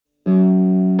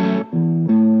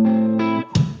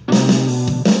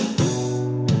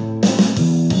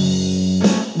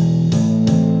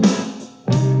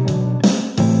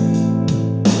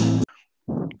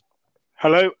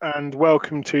Hello and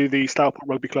welcome to the Stourport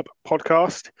Rugby Club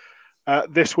podcast.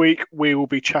 This week we will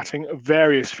be chatting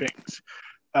various things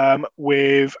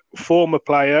with former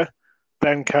player,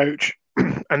 then coach,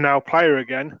 and now player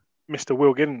again, Mr.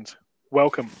 Will Giddings.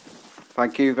 Welcome.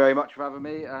 Thank you very much for having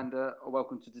me, and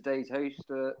welcome to today's host,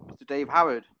 Mr. Dave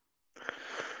Howard.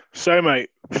 So, mate,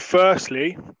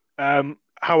 firstly, how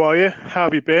are you? How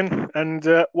have you been? And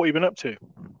what have you been up to?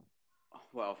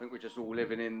 Well, I think we're just all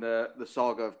living in the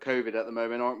saga of COVID at the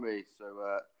moment, aren't we?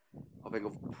 So I think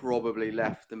I've probably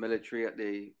left the military at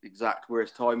the exact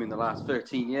worst time in the last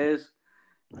 13 years.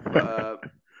 But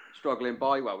struggling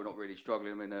by, well, we're not really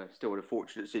struggling. I'm still in a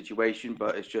fortunate situation,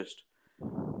 but it's just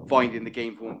finding the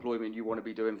gainful employment you want to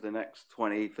be doing for the next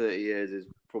 20, 30 years is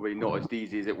probably not as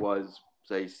easy as it was,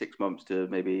 say, 6 months to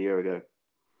maybe a year ago.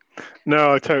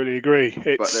 No, I totally agree.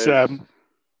 It's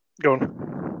go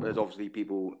on. There's obviously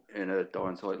people in a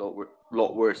darn sight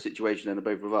lot worse situation than the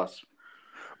both of us.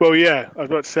 Well, yeah, I was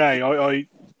about to say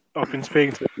I've been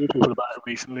speaking to a few people about it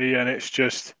recently, and it's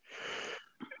just,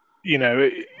 you know,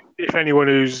 if anyone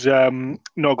who's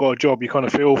not got a job, you kind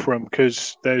of feel for them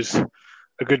because there's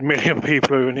a good million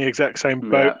people who are in the exact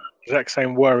same boat, exact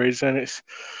same worries, and it's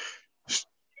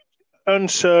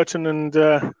uncertain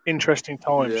and interesting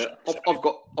times. Yeah, I've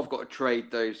got a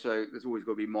trade though, so there's always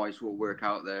got to be my sort of work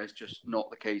out there. It's just not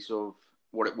the case of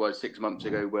what it was 6 months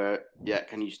ago, where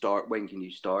can you start? When can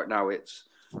you start? Now it's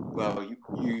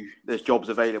there's jobs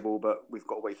available, but we've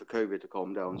got to wait for COVID to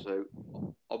calm down. So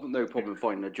I've no problem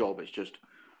finding a job. It's just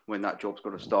when that job's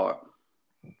got to start.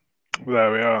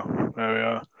 There we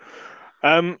are.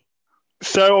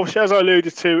 So obviously, as I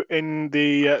alluded to in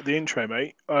the intro,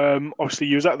 mate, obviously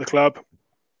you was at the club.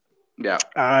 Yeah.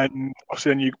 And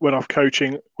obviously then you went off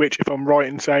coaching, which, if I'm right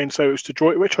in saying so, it was to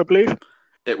Droitwich, I believe.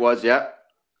 It was, yeah.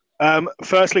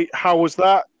 Firstly, how was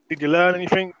that? Did you learn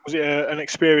anything? Was it an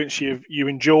experience you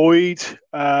enjoyed?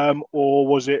 Or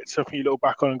was it something you look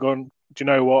back on and gone, do you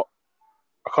know what?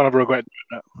 I kind of regret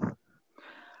doing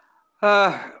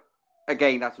that.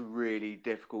 Again, that's a really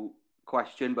difficult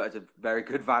question, but it's a very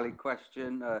good, valid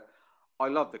question. I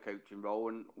love the coaching role,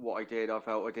 and what I did, I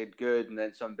felt I did good, and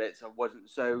then some bits I wasn't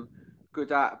so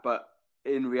good at. But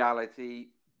in reality,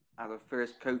 as a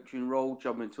first coaching role,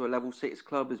 jumping to a level 6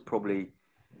 club is probably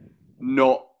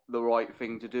not the right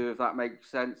thing to do, if that makes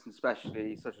sense, and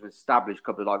especially such an established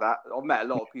club like that. I've met a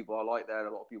lot of people I like there, and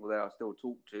a lot of people there I still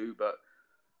talk to, but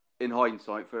in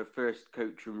hindsight, for a first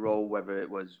coaching role, whether it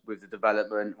was with the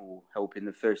development or helping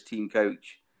the first team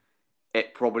coach,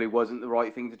 it probably wasn't the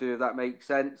right thing to do, if that makes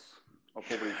sense. I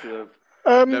probably should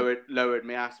have lowered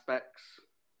my aspects.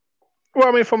 Well,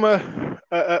 I mean, from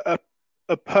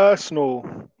a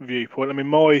personal viewpoint, I mean,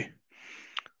 my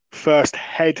first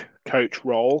head coach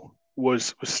role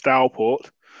was Stourport.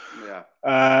 Yeah.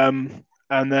 And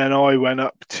then I went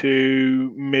up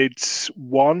to mids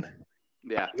 1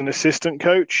 as an assistant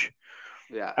coach.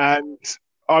 Yeah. And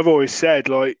I've always said,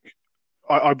 like,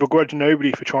 I begrudge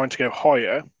nobody for trying to go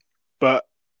higher, but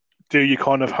do your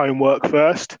kind of homework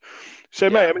first. So,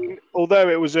 mate, I mean, although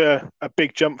it was a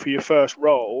big jump for your first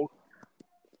role,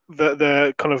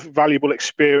 the kind of valuable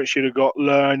experience you'd have got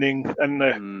learning and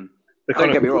the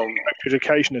kind of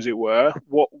education, as it were,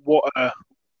 what an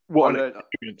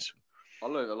experience. I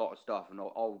learned a lot of stuff, and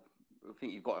I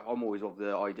think I'm always of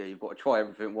the idea you've got to try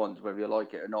everything once, whether you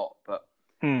like it or not. But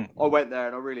I went there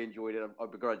and I really enjoyed it. I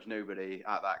begrudge nobody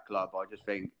at that club. I just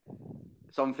think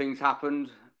some things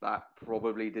happened that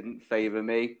probably didn't favour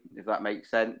me, if that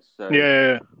makes sense. So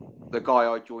the guy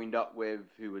I joined up with,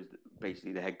 who was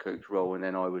basically the head coach role, and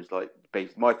then I was like,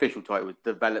 my official title was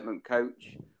development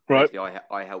coach. Right. Basically,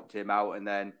 I helped him out, and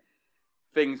then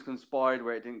things conspired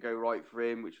where it didn't go right for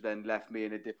him, which then left me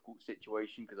in a difficult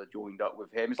situation because I joined up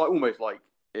with him. It's like almost like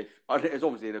it's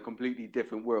obviously in a completely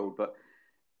different world, but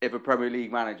if a Premier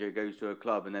League manager goes to a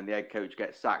club and then the head coach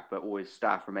gets sacked, but all his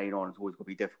staff remain on, it's always going to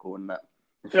be difficult, and that.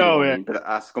 I mean? But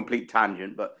that's a complete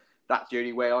tangent, but that's the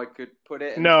only way I could put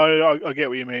it. No, I get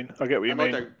what you mean. I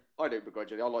don't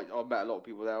begrudge it. I've met a lot of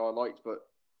people there I liked, but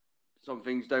some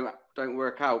things don't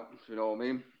work out. You know what I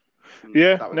mean? And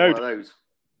that was one of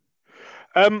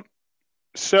those.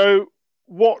 So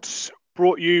what's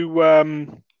brought you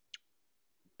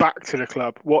back to the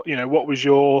club? What was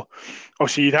your?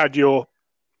 Obviously, you'd had your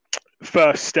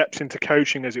first steps into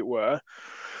coaching, as it were.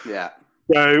 Yeah.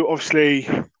 So obviously,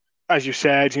 as you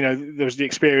said, there was the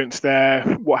experience there.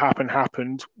 What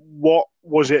happened. What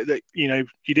was it that, you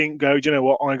didn't go, do you know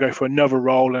what, I'm going to go for another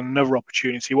role and another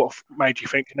opportunity? What made you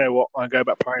think, you know what, I'm going to go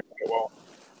back playing for a while?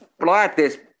 Well, I had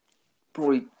this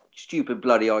probably stupid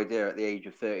bloody idea at the age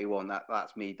of 31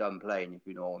 that's me done playing, if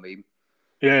you know what I mean.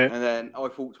 Yeah. And then I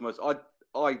thought to myself,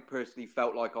 I personally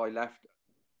felt like I left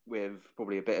with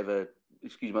probably a bit of a,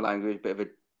 excuse my language, a bit of a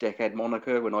dickhead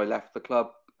moniker when I left the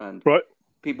club. And Right.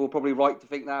 people are probably right to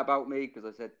think that about me because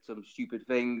I said some stupid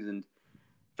things and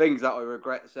things that I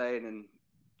regret saying. And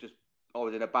just, I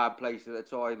was in a bad place at the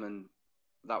time. And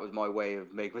that was my way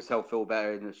of making myself feel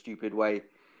better in a stupid way.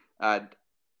 And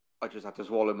I just had to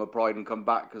swallow my pride and come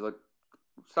back because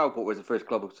Stourport was the first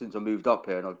club since I moved up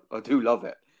here, and I do love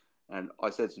it. And I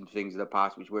said some things in the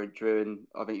past which weren't true, and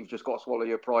I think you've just got to swallow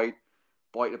your pride,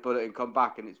 bite the bullet, and come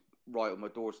back, and it's right on my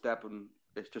doorstep, and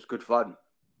it's just good fun.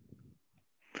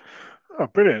 Oh,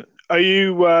 brilliant. Are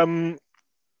you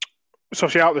so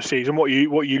obviously out of the season? What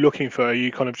are you looking for? Are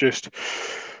you kind of just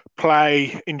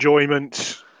play,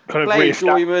 enjoyment, kind of Play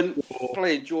re-establish? enjoyment, Or...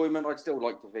 play enjoyment. I'd still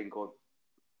like to think I've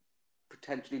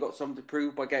potentially got something to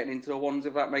prove by getting into the ones,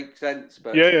 if that makes sense.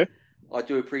 But Yeah, yeah, I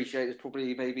do appreciate there's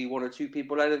probably maybe one or two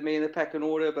people ahead of me in the pecking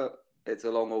order, but it's a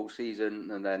long old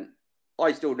season, and then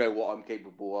I still know what I'm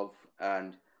capable of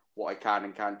and what I can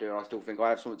and can't do, and I still think I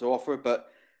have something to offer.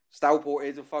 But Stourport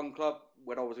is a fun club.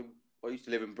 I used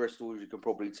to live in Bristol, as you can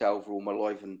probably tell, for all my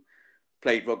life, and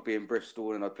played rugby in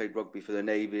Bristol, and I played rugby for the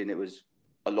Navy, and it was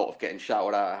a lot of getting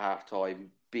shouted out at half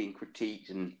time, being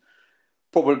critiqued, and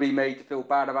probably made to feel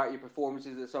bad about your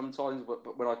performances at some times.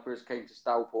 But when I first came to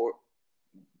Stourport,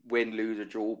 win, lose, or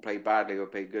draw, play badly or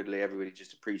play goodly, everybody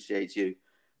just appreciates you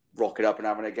rocking up and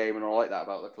having a game, and I like that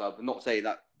about the club. I'm not saying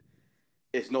that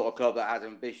it's not a club that has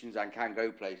ambitions and can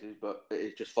go places, but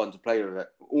it's just fun to play with it.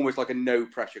 Almost like a no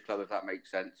pressure club, if that makes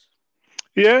sense.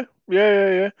 yeah,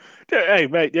 yeah. Hey,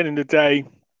 mate. At the end of the day,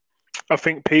 I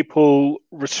think people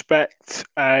respect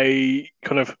a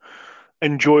kind of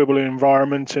enjoyable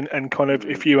environment, and kind of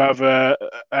if you have a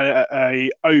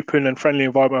open and friendly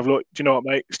environment of, look, do you know what,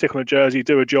 mate, stick on a jersey,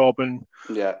 do a job, and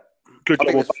Yeah, good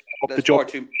I job think or bad job, the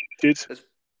job did.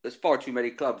 there's far too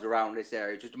many clubs around this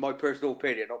area. Just my personal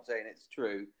opinion, not saying it's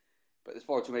true, but there's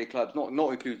far too many clubs, not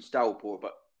including Stourport,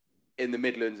 but in the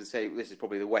Midlands, and say this is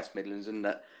probably the West Midlands, and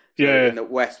that so Yeah, in the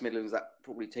West Midlands that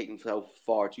probably take themselves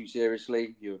far too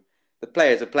seriously. The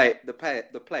players are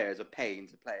the players are paying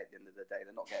to play at the end of the day.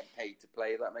 They're not getting paid to play.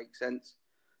 If that makes sense.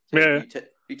 So yeah.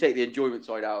 you take the enjoyment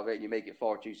side out of it and you make it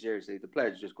far too seriously. The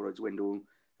players are just going to dwindle,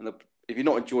 and if you're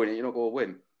not enjoying it, you're not going to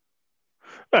win.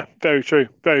 Yeah, very true,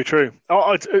 very true.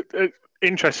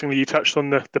 Interestingly, you touched on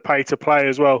the pay to play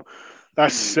as well.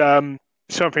 That's something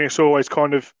that's always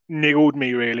kind of niggled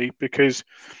me, really, because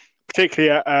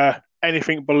particularly at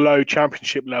anything below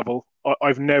championship level,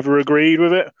 I've never agreed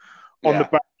with it, on the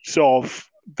Yeah, basis of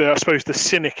I suppose the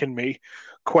cynic in me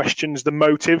questions the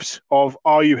motives of,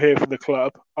 are you here for the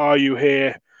club? Are you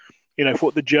here, for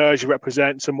what the jersey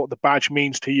represents and what the badge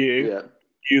means to you? yeah.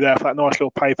 You there for that nice little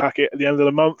pay packet at the end of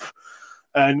the month?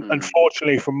 And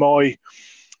unfortunately, from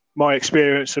my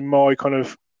experience and my kind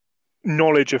of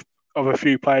knowledge of a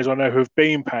few players I know who have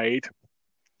been paid,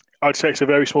 I'd say it's a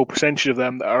very small percentage of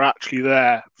them that are actually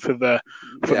there for the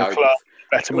club,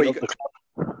 betterment of the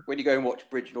club. When you go and watch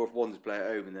Bridge North Ones play at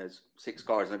home, and there's 6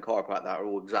 cars in a car park that are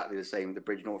all exactly the same, the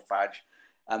Bridge North badge,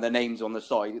 and their names on the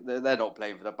side, they're not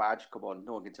playing for the badge. Come on,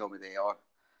 no one can tell me they are.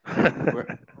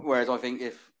 Whereas I think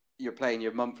if you're playing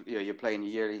your you're playing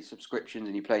your yearly subscriptions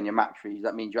and you're playing your match fees,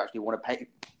 that means you actually want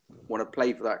to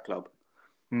play for that club.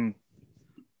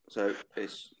 So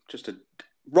it's just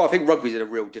I think rugby's in a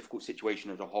real difficult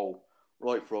situation as a whole,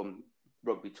 right from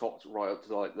rugby tops right up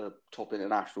to like the top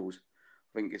internationals.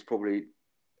 I think it's probably,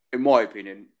 in my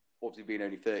opinion, obviously being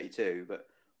only 32, but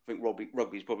I think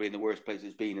rugby's probably in the worst place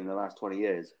it's been in the last 20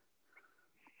 years.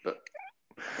 But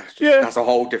that's a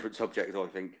whole different subject, I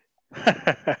think.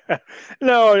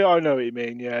 No, I know what you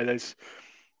mean. Yeah, there's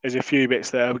a few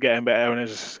bits there getting better, and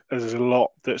there's a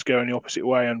lot that's going the opposite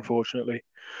way, unfortunately.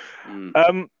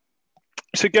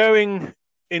 So going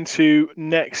into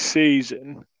next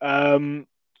season,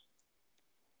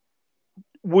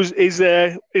 is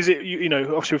it,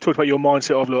 obviously we've talked about your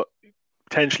mindset of, look,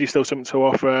 potentially still something to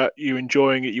offer, you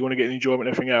enjoying it, you want to get the enjoyment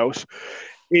and everything else.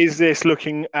 Is this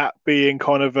looking at being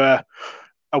kind of a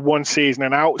one season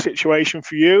and out situation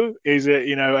for you? Is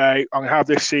it, I'm going to have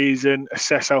this season,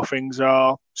 assess how things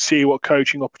are, see what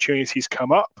coaching opportunities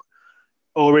come up?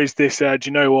 Or is this, do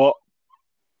you know what,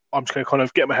 I'm just going to kind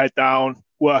of get my head down,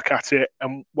 work at it,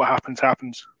 and what happens,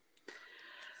 happens?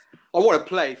 I want to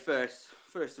play first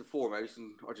and foremost,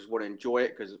 and I just want to enjoy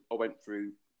it because I went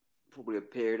through probably a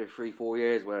period of 3-4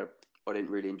 years where I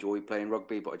didn't really enjoy playing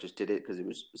rugby, but I just did it because it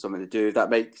was something to do, if that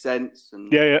makes sense.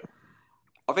 And yeah.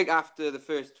 I think after the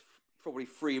first probably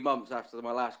 3 months after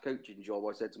my last coaching job,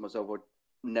 I said to myself, I'd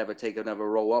never take another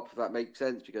role up, if that makes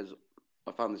sense, because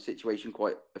I found the situation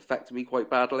affected me quite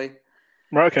badly.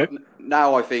 Right, okay. But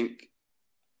now I think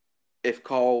if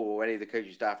Cole or any of the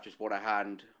coaching staff just want a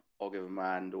hand, I'll give them a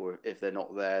hand. Or if they're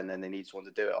not there and then they need someone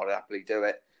to do it, I'll happily do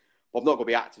it. But I'm not going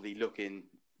to be actively looking,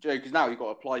 because now you've got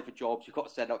to apply for jobs, you've got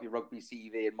to send up your rugby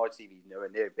CV, and my CV is nowhere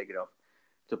near big enough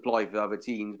to apply for other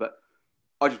teams. But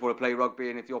I just want to play rugby,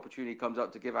 and if the opportunity comes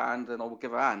up to give a hand, then I will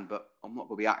give a hand. But I'm not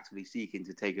going to be actively seeking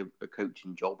to take a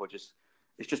coaching job.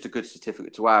 It's just a good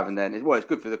certificate to have, and then it's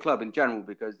good for the club in general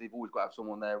because they've always got to have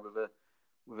someone there with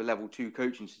a level 2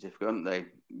 coaching certificate, haven't they?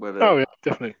 Oh yeah,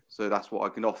 definitely. So that's what I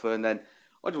can offer, and then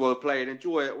I just want to play and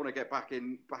enjoy it. I want to get back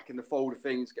in the fold of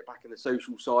things, get back in the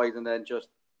social side, and then just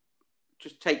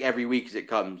take every week as it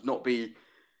comes. Not be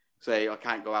say I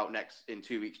can't go out in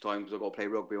 2 weeks' time because I've got to play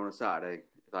rugby on a Saturday.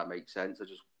 If that makes sense, I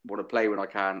just want to play when I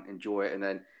can, enjoy it, and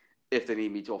then if they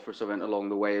need me to offer something along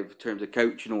the way in terms of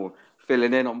coaching or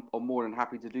filling in, I'm more than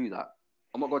happy to do that.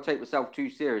 I'm not going to take myself too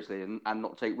seriously and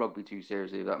not take rugby too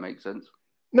seriously, if that makes sense.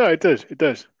 No, it does. It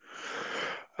does.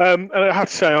 And I have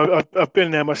to say, I've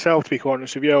been there myself. To be quite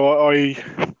honest with you, I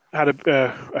had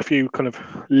a few kind of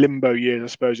limbo years, I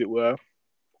suppose it were,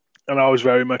 and I was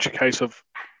very much a case of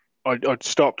I'd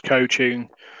stopped coaching,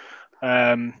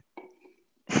 kind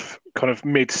of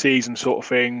mid-season sort of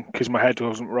thing because my head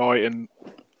wasn't right and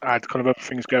I had kind of other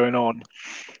things going on,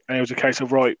 and it was a case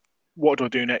of right, what do I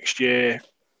do next year?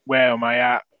 Where am I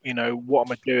at? What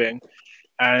am I doing?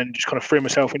 And just kind of threw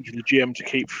myself into the gym to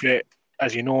keep fit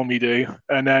as you normally do,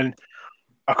 and then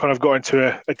I kind of got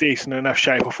into a decent enough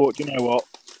shape. I thought, you know what,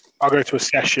 I'll go to a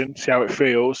session, see how it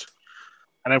feels.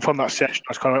 And then from that session,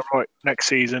 I was kind of right, next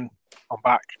season, I'm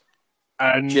back.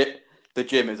 And the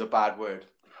gym is a bad word.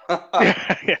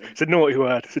 yeah, it's a naughty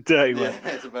word. It's a dirty word.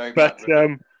 Yeah, it's a very But, bad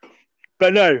word.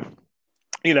 but no,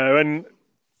 and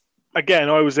again,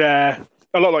 I was there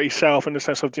a lot like yourself in the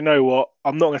sense of, do you know what,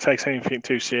 I'm not going to take anything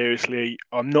too seriously.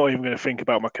 I'm not even going to think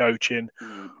about my coaching.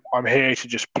 I'm here to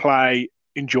just play,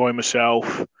 enjoy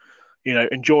myself,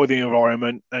 enjoy the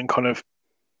environment and kind of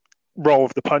roll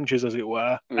with the punches, as it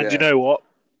were. And do you know what?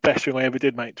 Best thing I ever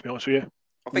did, mate, to be honest with you.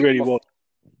 I It really was.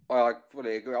 I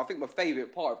fully agree. I think my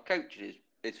favourite part of coaching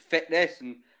is fitness,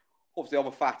 and obviously I'm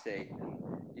a fatty.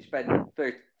 And you spend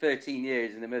 13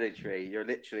 years in the military, you're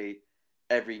literally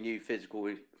every new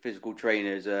physical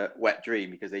trainer's a wet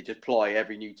dream because they just apply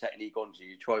every new technique onto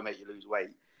you, try and make you lose weight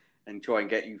and try and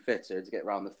get you fitter to get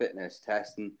around the fitness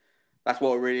test. And that's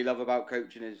what I really love about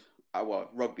coaching is,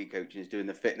 rugby coaching is doing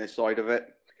the fitness side of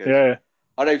it. Because Yeah.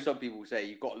 I know some people say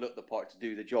you've got to look the part to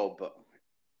do the job, but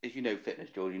if you know fitness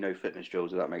drills, you know fitness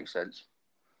drills, if that makes sense.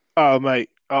 Oh, mate.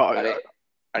 I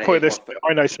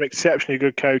know some exceptionally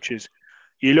good coaches.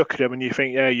 You look at them and you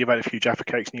think, yeah, you've had a few Jaffa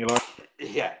cakes in your life.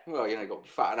 Yeah, well, you got to be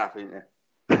fat and happy,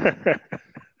 haven't you?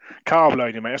 Carb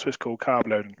loading, mate. That's what it's called, carb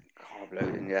loading. Carb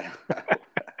loading, yeah.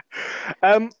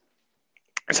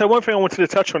 So one thing I wanted to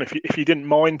touch on, if you didn't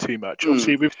mind too much,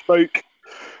 obviously we've spoke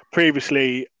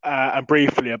previously and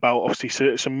briefly about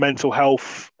obviously some mental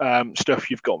health stuff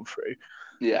you've gone through.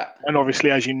 Yeah. And obviously,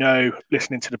 as you know,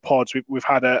 listening to the pods, we've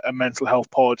had a mental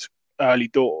health pod early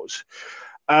doors.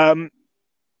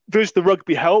 Does the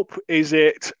rugby help? Is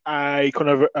it a kind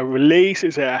of a release?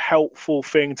 Is it a helpful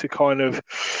thing to kind of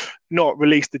not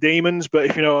release the demons, but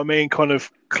if you know what I mean, kind of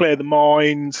clear the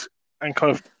mind and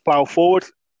kind of plough forward?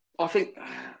 I think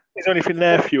is there anything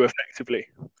there for you effectively?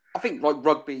 I think like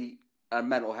rugby and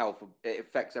mental health, it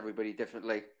affects everybody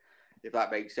differently, if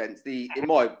that makes sense. These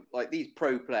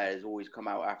pro players always come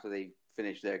out after they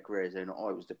finish their careers and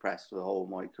I was depressed for the whole of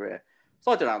my career.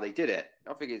 So I don't know how they did it.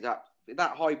 I think it's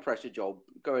that high pressure job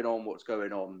going on, what's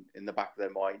going on in the back of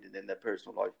their mind and in their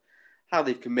personal life, how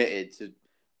they've committed to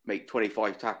make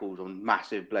 25 tackles on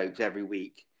massive blokes every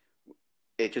week.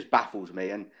 It just baffles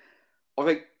me. And I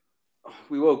think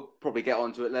we will probably get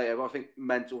onto it later, but I think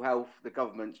mental health, the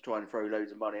government's trying to throw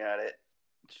loads of money at it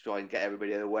to try and get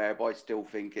everybody aware, but I still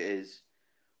think it is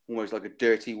almost like a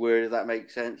dirty word, if that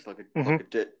makes sense, like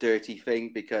a dirty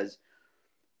thing, because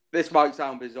this might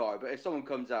sound bizarre, but if someone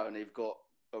comes out and they've got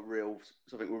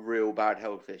something with real bad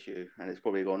health issue, and it's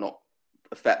probably going to not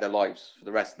affect their lives for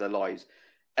the rest of their lives,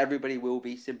 everybody will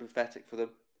be sympathetic for them.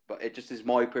 But it just is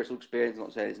my personal experience. I'm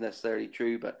not saying it's necessarily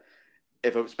true, but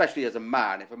especially as a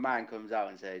man, if a man comes out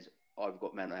and says, I've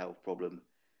got mental health problem,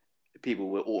 people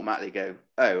will automatically go,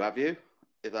 oh, have you?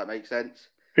 If that makes sense.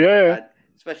 Yeah. And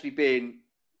especially being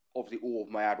obviously all of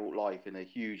my adult life in a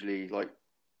hugely like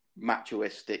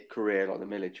machoistic career like the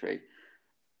military,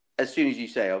 as soon as you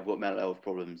say I've got mental health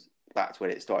problems, that's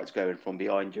when it starts going from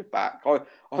behind your back. I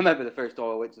remember the first time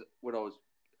I went to, when I was,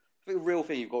 I think the real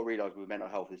thing you've got to realise with mental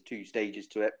health is 2 stages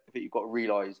to it. I think you've got to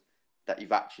realise that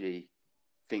I've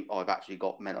actually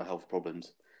got mental health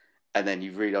problems. And then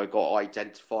you've really got to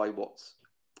identify what's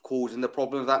causing the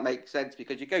problem, if that makes sense.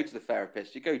 Because you go to the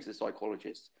therapist, you go to the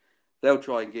psychologist, they'll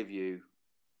try and give you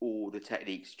all the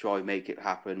techniques to try and make it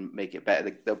happen, make it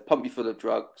better. They'll pump you full of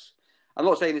drugs. I'm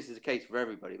not saying this is the case for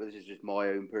everybody, but this is just my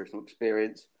own personal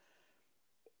experience.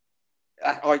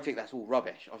 I think that's all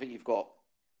rubbish. I think you've got to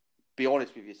be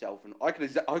honest with yourself, and I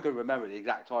can remember the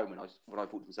exact time when I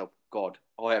thought to myself, God,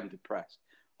 I am depressed.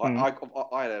 Mm.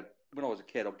 I had when I was a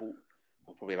kid, I bought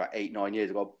probably about 8-9 years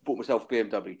ago. I bought myself a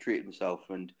BMW, treated myself,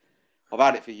 and I've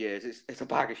had it for years. It's a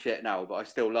bag of shit now, but I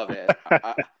still love it.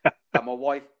 And my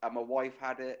wife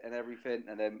had it and everything,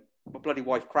 and then my bloody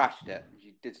wife crashed it.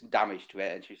 She did some damage to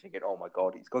it, and she's thinking, "Oh my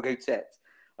God, it's got to go tits."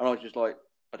 And I was just like,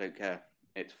 "I don't care,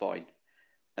 it's fine."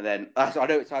 And then I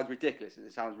know it sounds ridiculous, and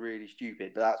it sounds really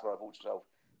stupid, but that's what I thought to myself: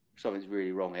 something's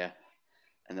really wrong here,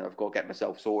 and then I've got to get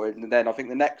myself sorted. And then I think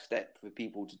the next step for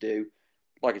people to do,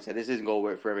 like I said, this isn't going to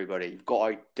work for everybody. You've got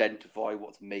to identify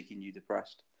what's making you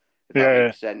depressed, if that Yeah.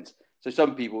 makes sense. So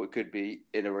some people, it could be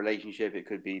in a relationship, it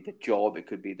could be the job, it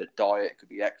could be the diet, it could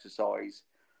be exercise.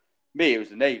 Me, it was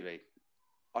the Navy.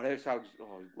 I know it sounds,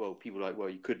 well, people are like, well,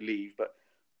 you could leave, but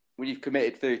when you've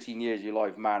committed 13 years of your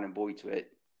life, man and boy, to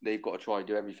it, they've got to try and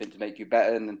do everything to make you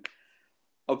better. And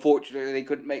unfortunately, they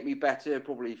couldn't make me better,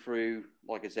 probably through,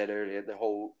 like I said earlier, the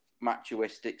whole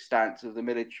machoistic stance of the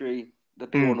military. They'll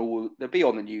be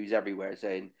on the news everywhere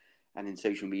saying, and in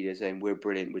social media saying, we're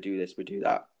brilliant, we do this, we do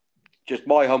that. Just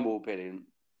my humble opinion,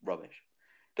 rubbish.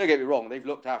 Don't get me wrong, they've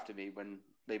looked after me when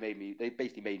they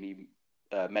basically made me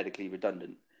medically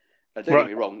redundant. Don't get Right.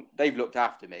 me wrong, they've looked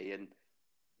after me, and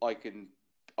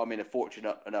I'm in a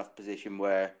fortunate enough position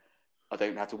where I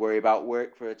don't have to worry about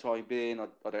work for a time being. I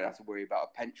don't have to worry about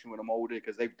a pension when I'm older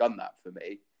because they've done that for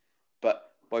me.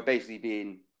 But by basically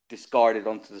being discarded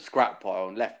onto the scrap pile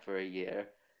and left for a year,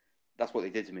 that's what they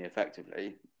did to me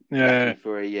effectively. Left Yeah. me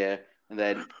for a year, and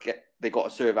then they got to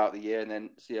serve out the year, and then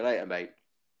see you later, mate.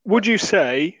 Would But you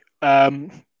say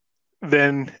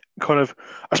then kind of,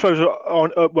 I suppose,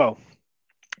 on well,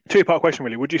 two-part question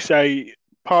really. Would you say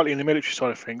partly in the military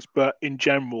side of things, but in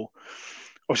general,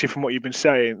 obviously from what you've been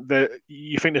saying, that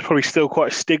you think there's probably still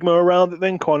quite a stigma around it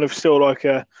then, kind of still like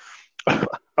a, a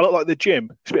lot like the gym.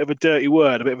 It's a bit of a dirty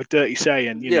word, a bit of a dirty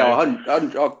saying, you yeah, know.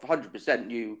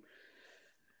 100%.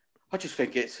 I just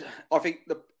think I think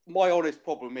my honest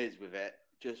problem is with it,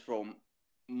 just from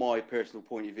my personal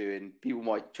point of view, and people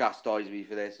might chastise me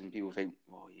for this, and people think,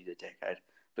 "Oh, you're a dickhead."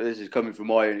 But this is coming from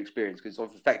my own experience because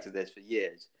I've affected this for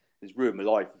years. It's ruined my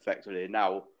life effectively, and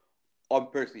now I'm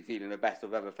personally feeling the best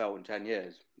I've ever felt in 10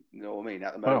 years. You know what I mean?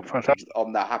 At the Oh, moment, fantastic.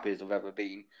 I'm the happiest I've ever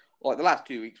been. Like the last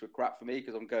 2 weeks were crap for me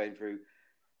because I'm going through.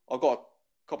 I've got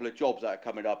a couple of jobs that are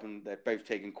coming up, and they're both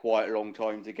taking quite a long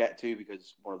time to get to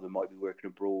because one of them might be working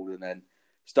abroad, and then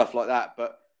stuff like that.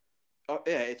 But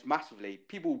yeah, it's massively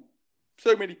people.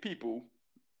 So many people,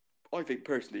 I think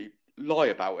personally, lie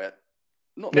about it.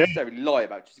 Not Yeah, necessarily lie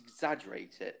about it, just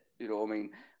exaggerate it. You know what I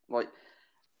mean? Like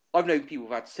I've known people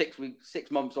who've had 6 weeks, 6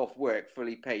 months off work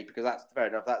fully paid because that's fair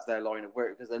enough. That's their line of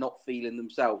work because they're not feeling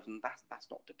themselves, and that's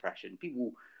not depression.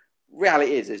 People,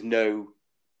 reality is, there's no.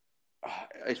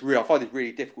 It's real. I find it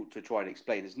really difficult to try and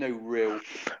explain. There's no real.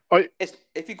 I It's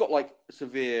if you've got like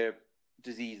severe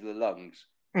disease of the lungs,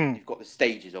 mm, you've got the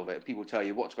stages of it. People tell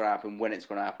you what's going to happen, when it's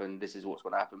going to happen. This is what's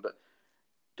going to happen, but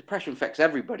depression affects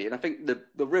everybody, and I think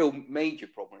the real major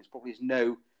problem is probably is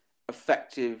no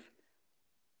effective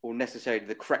or necessarily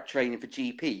the correct training for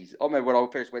GPs. I remember when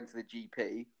I first went to the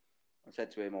GP, I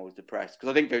said to him I was depressed because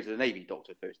I didn't go to the Navy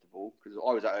doctor first of all because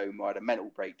I was at home. I had a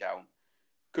mental breakdown,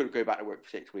 couldn't go back to work for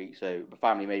 6 weeks, so my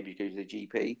family made me go to the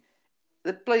GP.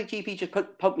 The bloody GP just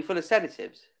pumped me full of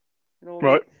sedatives. You know what I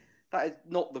mean? right. That is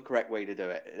not the correct way to do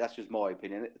it. That's just my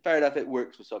opinion. Fair enough, it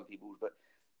works for some people, but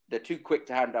they're too quick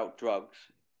to hand out drugs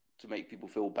to make people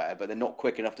feel better, but they're not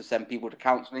quick enough to send people to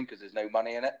counselling because there's no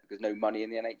money in it. There's no money in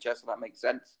the NHS, and that makes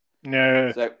sense.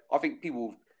 Yeah, So I think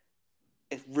people,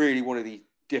 it's really one of these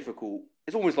difficult.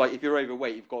 It's almost like if you're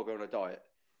overweight, you've got to go on a diet.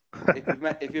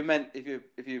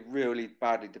 If you're really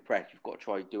badly depressed, you've got to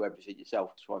try and do everything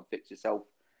yourself to try and fix yourself.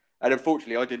 And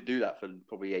unfortunately, I didn't do that for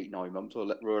probably 8-9 months. I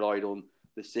relied on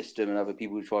the system and other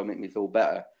people to try and make me feel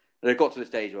better. And I got to the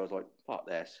stage where I was like, "Fuck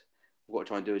this! I've got to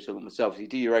try and do something myself." So you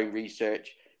do your own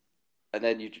research, and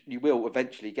then you will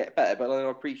eventually get better. But I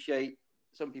appreciate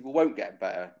some people won't get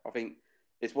better. I think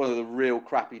it's one of the real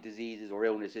crappy diseases or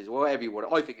illnesses, or whatever you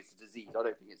want. I think it's a disease. I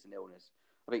don't think it's an illness.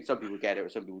 I think some people get it or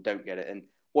some people don't get it. And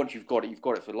once you've got it, you've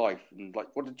got it for life. And like,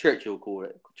 what did Churchill call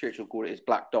it? Churchill called it his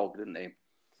black dog, didn't he?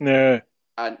 yeah,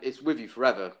 And it's with you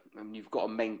forever. And you've got to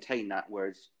maintain that.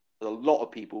 Whereas a lot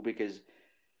of people, because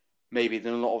maybe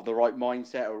they're not of the right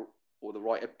mindset, or or the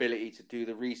right ability to do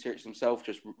the research themselves,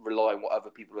 just rely on what other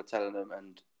people are telling them,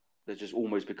 and they just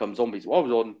almost become zombies. Well, I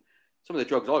was on some of the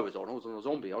drugs I was on a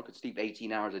zombie. I could sleep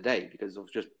 18 hours a day because I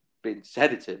was just being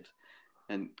sedative.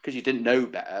 And because you didn't know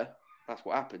better, that's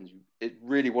what happens. It's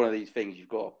really one of these things you've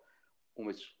got to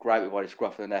almost grab it by the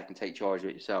scruff of the neck and take charge of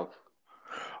it yourself.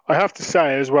 I have to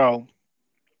say as well,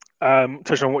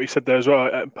 touching on what you said there as well,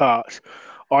 at parts,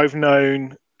 I've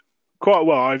known quite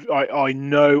well. I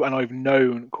know and I've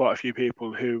known quite a few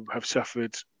people who have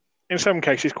suffered, in some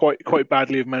cases, quite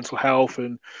badly of mental health,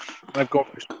 and they've gone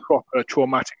through some proper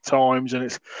traumatic times,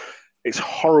 and it's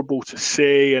horrible to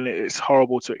see, and it's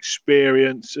horrible to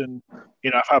experience, and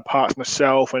I've had parts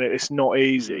myself, and it's not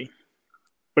easy.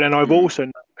 But then I've also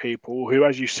known people who,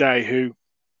 as you say, who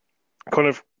kind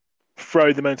of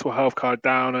throw the mental health card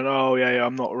down, and oh yeah,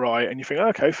 I'm not right, and you think,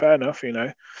 okay, fair enough,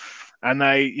 and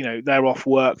they're off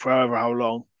work for however how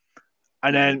long,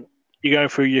 and then you're going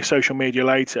through your social media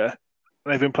later,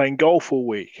 and they've been playing golf all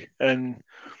week, and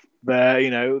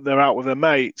they're out with their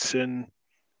mates, and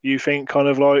you think kind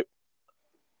of like,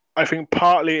 I think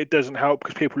partly it doesn't help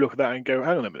because people look at that and go,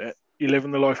 hang on a minute, you're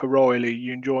living the life of Riley,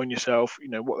 you're enjoying yourself,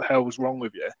 what the hell was wrong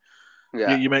with you?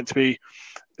 Yeah. You're meant to be,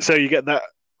 so you get that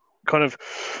kind of,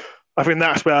 I think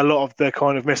that's where a lot of the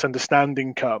kind of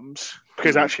misunderstanding comes,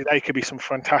 because actually they could be some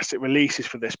fantastic releases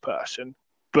for this person,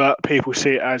 but people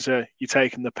see it as you're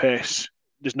taking the piss,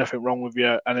 there's nothing wrong with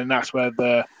you, and then that's where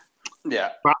the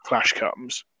backlash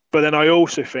comes. But then I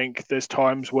also think there's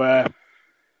times where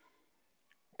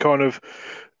kind of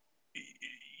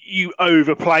you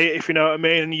overplay it, if you know what I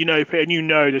mean, and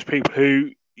there's people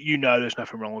who there's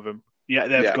nothing wrong with them. Yeah,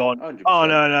 they've gone, 100%. oh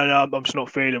no, I'm just not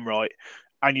feeling right,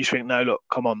 and you think, no, look,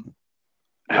 come on,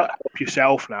 help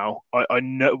yourself now. I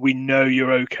know, we know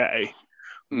you're okay.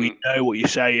 We know what you're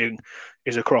saying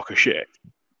is a crock of shit.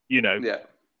 Yeah,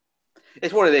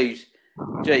 it's one of those.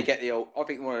 You get the old. I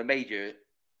think one of the major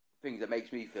things that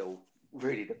makes me feel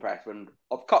really depressed when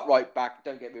I've cut right back.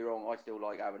 Don't get me wrong, I still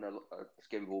like having a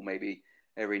skin ball maybe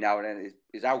every now and then.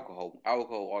 Is alcohol.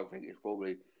 Alcohol, I think, is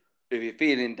probably, if you're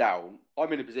feeling down.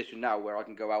 I'm in a position now where I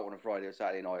can go out on a Friday or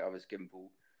Saturday night, have a skin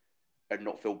ball, and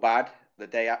not feel bad the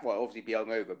day after. Well, obviously be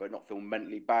hungover, but not feel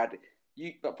mentally bad.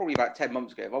 Probably about 10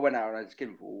 months ago, if I went out and had a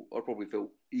skin ball, I'd probably feel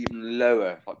even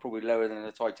lower, like probably lower than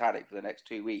the Titanic for the next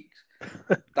 2 weeks.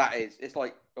 It's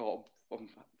like, oh, I'm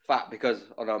fat because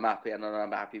I'm happy, and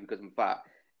I'm happy because I'm fat.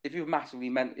 If you've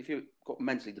got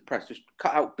mentally depressed, just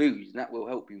cut out booze, and that will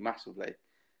help you massively.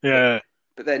 Yeah.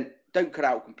 But then don't cut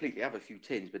out completely. Have a few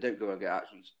tins, but don't go and get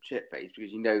actually shit faced,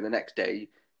 because the next day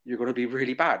you're going to be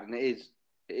really bad, and it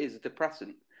is a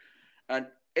depressant, and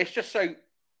it's so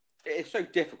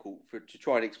difficult to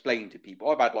try and explain to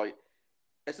people.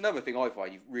 It's another thing I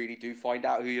find, you really do find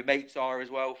out who your mates are as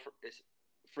well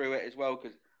through it as well,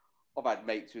 because I've had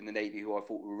mates in the Navy who I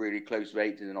thought were really close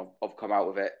mates, and then I've come out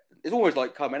with it. It's almost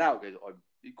like coming out, because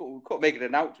you've got to make an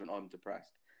announcement, I'm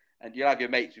depressed. And you'll have your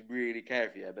mates who really care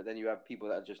for you, but then you have people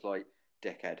that are just like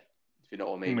dickhead, if you know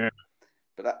what I mean. Yeah.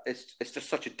 But it's just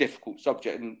such a difficult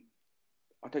subject, and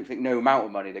I don't think no amount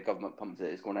of money the government pumps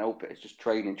it is going to help it. It's just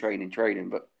training.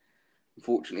 But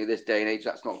unfortunately, this day and age,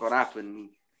 that's not going to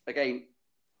happen. Again,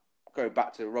 going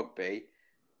back to the rugby,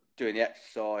 doing the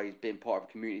exercise, being part of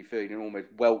a community food, and almost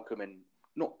welcoming.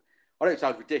 I don't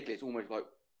sound ridiculous. Almost like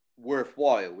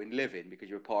worthwhile in living because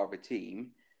you're a part of a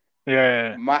team.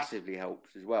 Yeah. Massively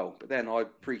helps as well. But then I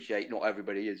appreciate not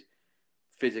everybody is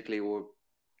physically or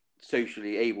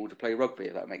socially able to play rugby,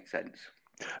 if that makes sense.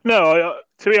 No,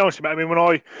 to be honest, I mean,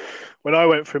 when I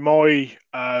went through my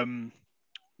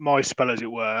spell, as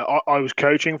it were, I was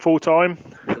coaching full time,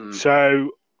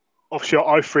 so obviously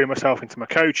I threw myself into my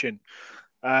coaching,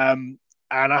 and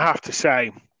I have to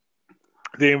say,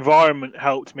 the environment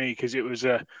helped me because it was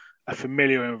a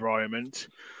familiar environment.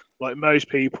 Like most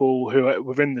people who are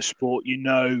within the sport,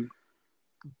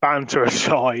 banter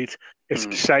aside, it's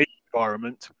a safe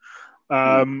environment,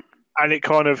 and it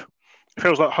kind of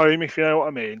feels like home, if you know what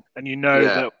I mean. And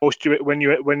that when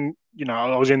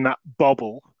I was in that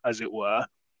bubble, as it were,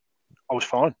 I was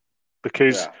fine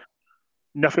because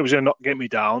nothing was going to not get me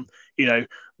down.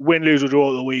 Win, lose, or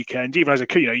draw at the weekend. Even as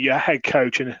your head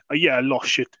coach, and a loss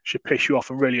should piss you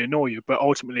off and really annoy you, but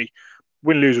ultimately,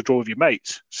 win, lose, or draw with your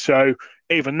mates. So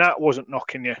even that wasn't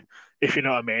knocking you, if you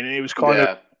know what I mean. And it was kind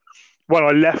of, when I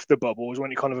left the bubble was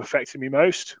when it kind of affected me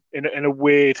most in a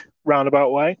weird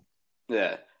roundabout way.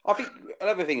 Yeah. I think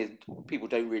another thing is people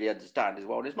don't really understand as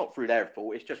well, and it's not through their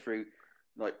fault, it's just through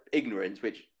like ignorance,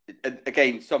 which,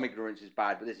 again, some ignorance is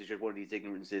bad, but this is just one of these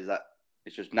ignorances that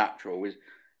it's just natural. Is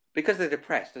because they're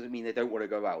depressed doesn't mean they don't want to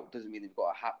go out, doesn't mean they've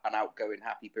got an outgoing,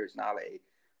 happy personality.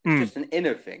 It's just an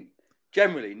inner thing.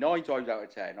 generally 9 times out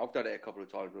of 10, I've done it a couple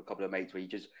of times with a couple of mates where you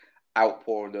just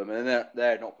outpour on them and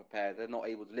they're not prepared. They're not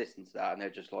able to listen to that, and they're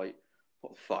just like,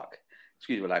 "What the fuck?"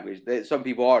 Excuse my language. Some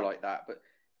people are like that, but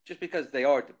just because they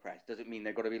are depressed doesn't mean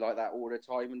they've got to be like that all the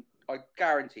time. And I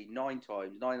guarantee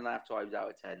 9.5 times out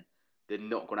of 10, they're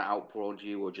not going to outpour onto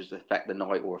you or just affect the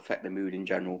night or affect the mood in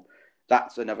general.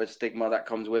 That's another stigma that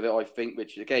comes with it, I think,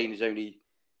 which again is only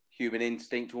human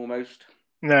instinct almost.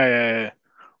 No, yeah.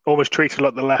 Almost treated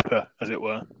like the leper, as it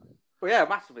were. Well, yeah,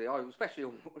 massively.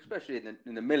 Especially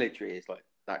in the military, it's like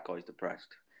that guy's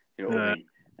depressed. You know what I mean?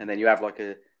 And then you have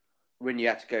when you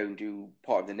have to go and do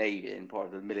part of the Navy and part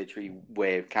of the military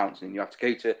way of counselling, you have to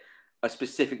go to a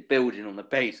specific building on the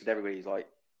base, and everybody's like,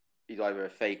 he's either a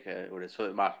faker or there's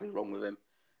something massively wrong with him.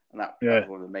 And that was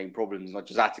one of the main problems. And I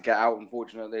just had to get out,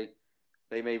 unfortunately.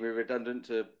 They made me redundant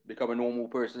to become a normal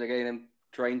person again and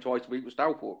train twice a week with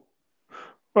Stourport.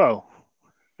 Well,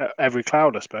 every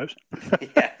cloud, I suppose.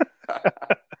 Yeah.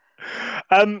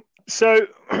 So,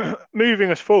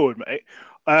 moving us forward, mate,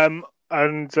 and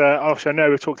obviously I know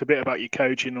we've talked a bit about your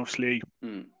coaching, obviously.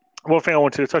 One thing I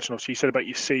wanted to touch on, obviously, you said about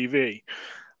your CV.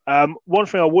 One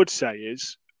thing I would say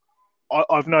is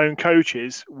I've known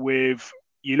coaches with,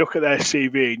 you look at their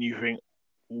CV and you think,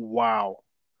 wow.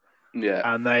 Yeah.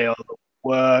 And they are the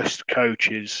worst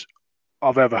coaches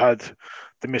I've ever had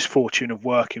the misfortune of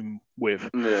working with.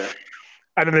 Yeah.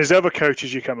 And then there's other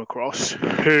coaches you come across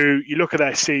who you look at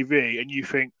their CV and you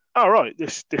think, "Oh, right,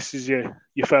 this is your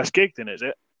first gig, then, is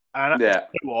it?" And you know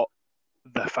what?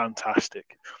 They're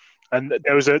fantastic. And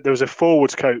there was a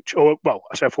forwards coach, or well,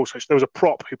 I say a forwards coach. There was a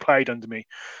prop who played under me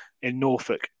in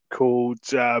Norfolk called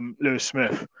Lewis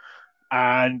Smith,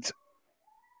 and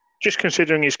just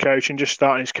considering his coach and just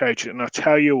starting his coaching, and I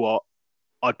tell you what,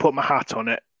 I'd put my hat on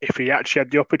it. If he actually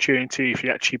had the opportunity, if he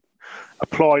actually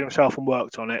applied himself and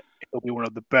worked on it, he'll be one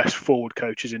of the best forward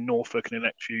coaches in Norfolk in the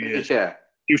next few years. Yeah.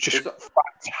 He was just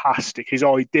fantastic. His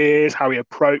ideas, how he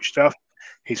approached stuff,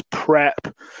 his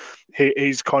prep,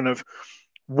 his kind of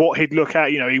what he'd look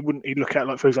at. You know, he'd look at,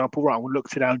 like, for example, right, we'll look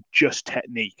down just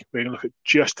technique. We're going to look at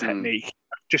just technique,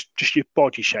 just your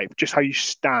body shape, just how you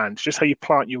stand, just how you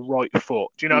plant your right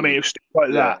foot. Do you know what I mean? It was stuff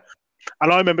like that.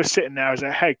 And I remember sitting there as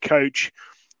a head coach,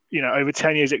 you know, over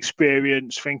 10 years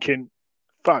experience, thinking,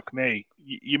 fuck me,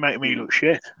 you make me look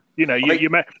shit. You know,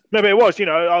 but it was, you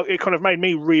know, it kind of made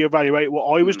me reevaluate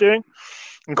what I was doing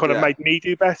and kind of made me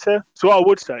do better. So what I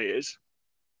would say is,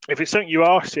 if it's something you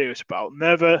are serious about,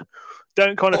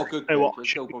 don't kind of know what I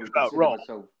should think about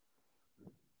wrong.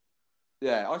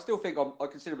 Yeah, I still think I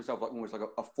consider myself like almost like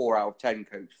a 4 out of 10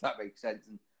 coach, if that makes sense.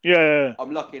 And yeah.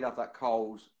 I'm lucky enough that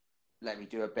Cole's let me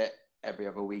do a bit every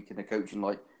other week in the coaching.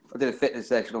 Like, I did a fitness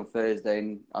session on Thursday,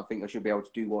 and I think I should be able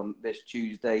to do one this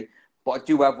Tuesday. But I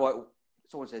do have, like,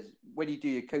 someone says, when you do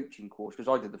your coaching course,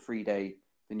 because I did the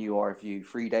new RFU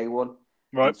 3-day one.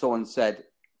 Right. And someone said,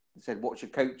 what's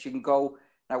your coaching goal?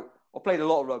 Now, I played a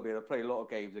lot of rugby and I played a lot of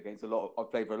games against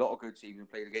I've played for a lot of good teams and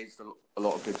played against a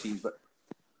lot of good teams. But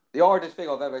the hardest thing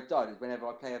I've ever done is whenever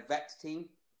I play a vets team,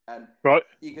 and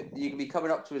you can be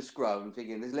coming up to a scrum and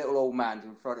thinking, this little old man's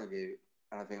in front of you,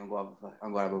 and I think I'm going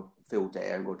to have a field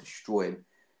day. I'm going to destroy him.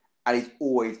 And he's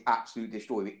always absolutely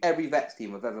destroyed me. Every vets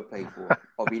team I've ever played for,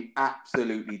 I've been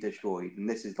absolutely destroyed. And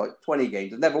this is like 20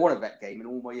 games. I've never won a vet game in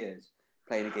all my years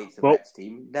playing against a vets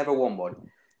team. Never won one.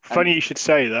 Funny you should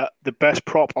say that. The best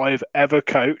prop I've ever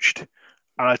coached,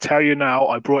 and I tell you now,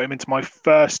 I brought him into my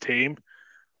first team,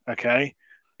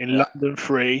 in London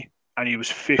Free, and he was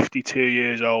 52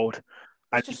 years old.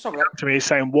 And he came to me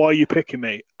saying, "Why are you picking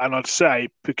me?" And I'd say,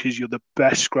 "Because you're the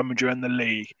best scrummager in the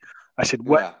league." I said,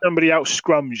 when somebody else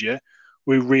scrums you,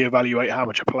 we reevaluate how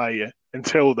much I play you.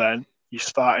 Until then, you're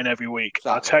starting every week.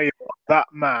 Exactly. I'll tell you what, that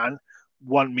man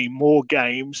won me more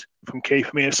games from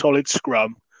keeping me a solid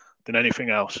scrum than anything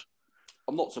else.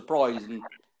 I'm not surprised. And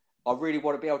I really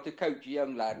want to be able to coach a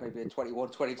young lad, maybe a 21,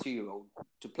 22-year-old,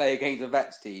 to play against a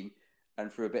vets team,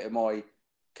 and for a bit of my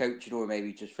coaching, or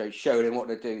maybe just showing him what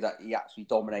to do, that he actually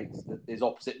dominates his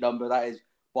opposite number. That is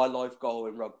my life goal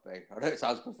in rugby. I know it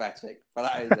sounds pathetic, but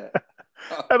that is it.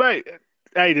 Hey,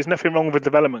 mate, there's nothing wrong with a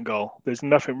development goal. There's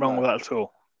nothing wrong with that at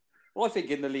all. Well, I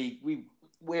think in the league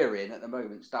we're in at the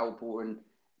moment, Stourport, and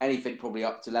anything probably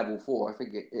up to level 4, I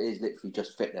think it is literally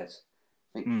just fitness.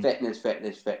 I think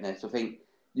fitness. I think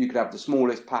you could have the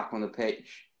smallest pack on the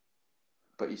pitch,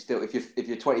 but you still, if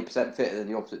you're 20% fitter than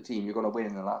the opposite team, you're going to win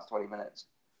in the last 20 minutes.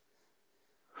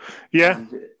 Yeah,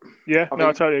 I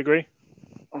totally agree.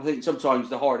 I think sometimes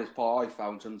the hardest part I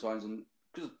found sometimes, and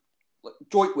because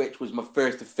Droitwich was my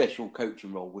first official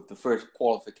coaching role with the first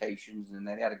qualifications, and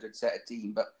then they had a good set of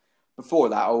team. But before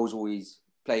that, I was always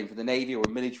playing for the Navy or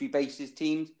military bases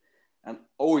teams, And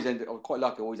I was quite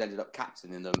lucky. I always ended up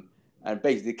captaining them. And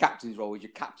basically, the captain's role is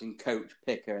your captain, coach,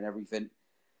 picker, and everything.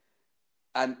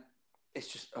 And it's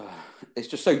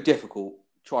just so difficult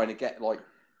trying to get like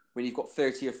when you've got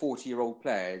 30 or 40-year-old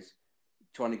players,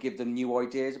 trying to give them new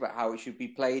ideas about how it should be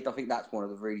played. I think that's one of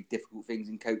the really difficult things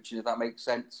in coaching, if that makes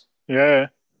sense. Yeah.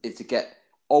 Is to get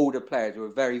older players who are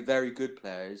very, very good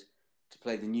players to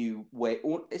play the new way.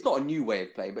 Or it's not a new way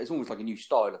of playing, but it's almost like a new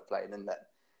style of playing. And that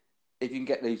if you can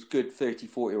get those good 30,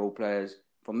 40-year-old players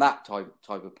from that type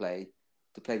of play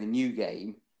to play the new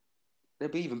game, they'll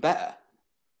be even better.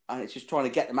 And it's just trying to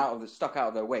get them stuck out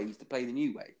of their ways to play the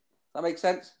new way. Does that make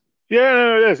sense? Yeah,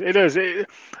 no, it is. It is.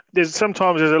 There's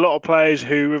a lot of players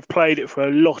who have played it for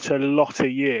a lot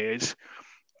of years,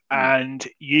 and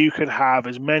you could have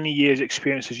as many years'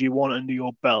 experience as you want under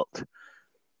your belt,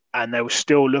 and they will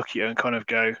still look at you and kind of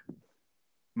go,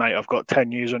 "Mate, I've got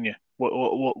 10 years on you. What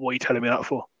are you telling me that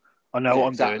for? I know Yeah, what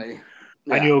I'm doing." exactly.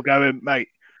 And Yeah, you're going, "Mate,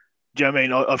 do you know what I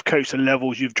mean? I've coached the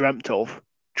levels you've dreamt of.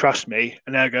 Trust me."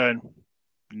 And they're going,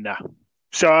 "Nah."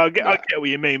 So I yeah. get what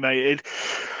you mean, mate.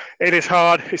 It is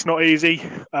hard. It's not easy.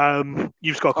 You've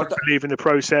just got to I, kind of believe in the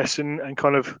process and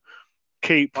kind of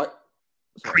keep I, sorry.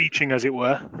 preaching, as it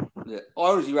were. Yeah, I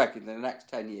honestly reckon in the next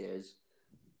 10 years,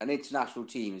 an international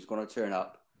team is going to turn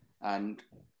up and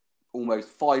almost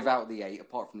 5 out of the 8,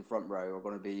 apart from the front row, are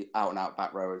going to be out and out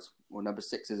back rowers, or number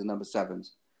sixes and number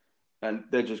sevens. And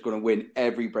they're just going to win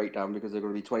every breakdown because they're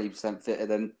going to be 20% fitter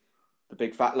than the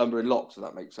big fat lumbering locks, if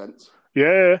that makes sense.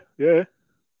 Yeah, yeah,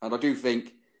 And I do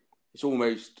think it's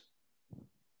almost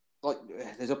like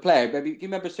there's a player, maybe you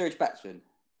remember Serge Batsman?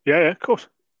 yeah, yeah. Of course.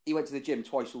 He went to the gym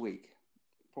twice a week.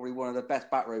 Probably one of the best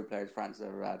back row players France has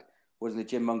ever had. Wasn't a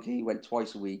gym monkey. He went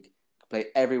twice a week, could play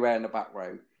everywhere in the back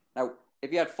row. Now,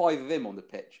 if you had 5 of him on the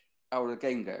pitch, how would the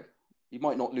game go? You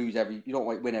might not you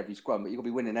don't win every scrum, but you'll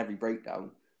be winning every breakdown.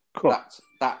 Cool.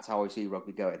 That's how I see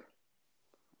rugby going.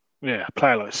 Yeah, a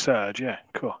player like Serge. Yeah,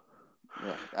 cool.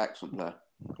 Yeah, excellent player.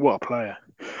 What a player.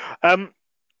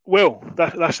 Will,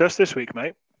 that's us this week,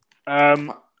 mate.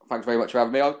 Thanks very much for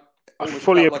having me. I I almost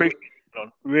fully felt like appreciate you coming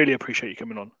on. Really appreciate you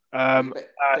coming on. it was a bit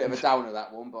of a And downer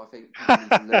that one, but I think people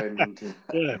need to learn.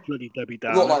 yeah, bloody Debbie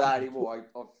I'm not Downer. like that anymore.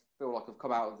 I feel like I've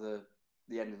come out of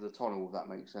the end of the tunnel, if that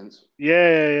makes sense.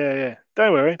 Yeah.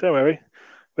 Don't worry, don't worry.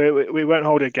 We won't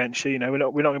hold it against you. You know, we're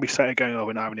not going to be sat going, "Oh,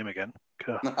 we're not having him again."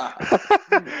 Cool.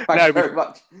 Thanks No, we very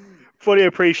much. fully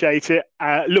appreciate it.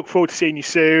 Look forward to seeing you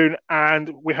soon,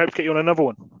 and we hope to get you on another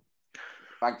one.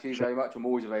 Thank you very much. I'm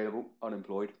always available,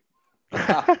 unemployed.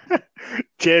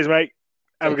 Cheers, mate.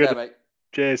 Have a Take good care, one. mate.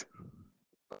 Cheers.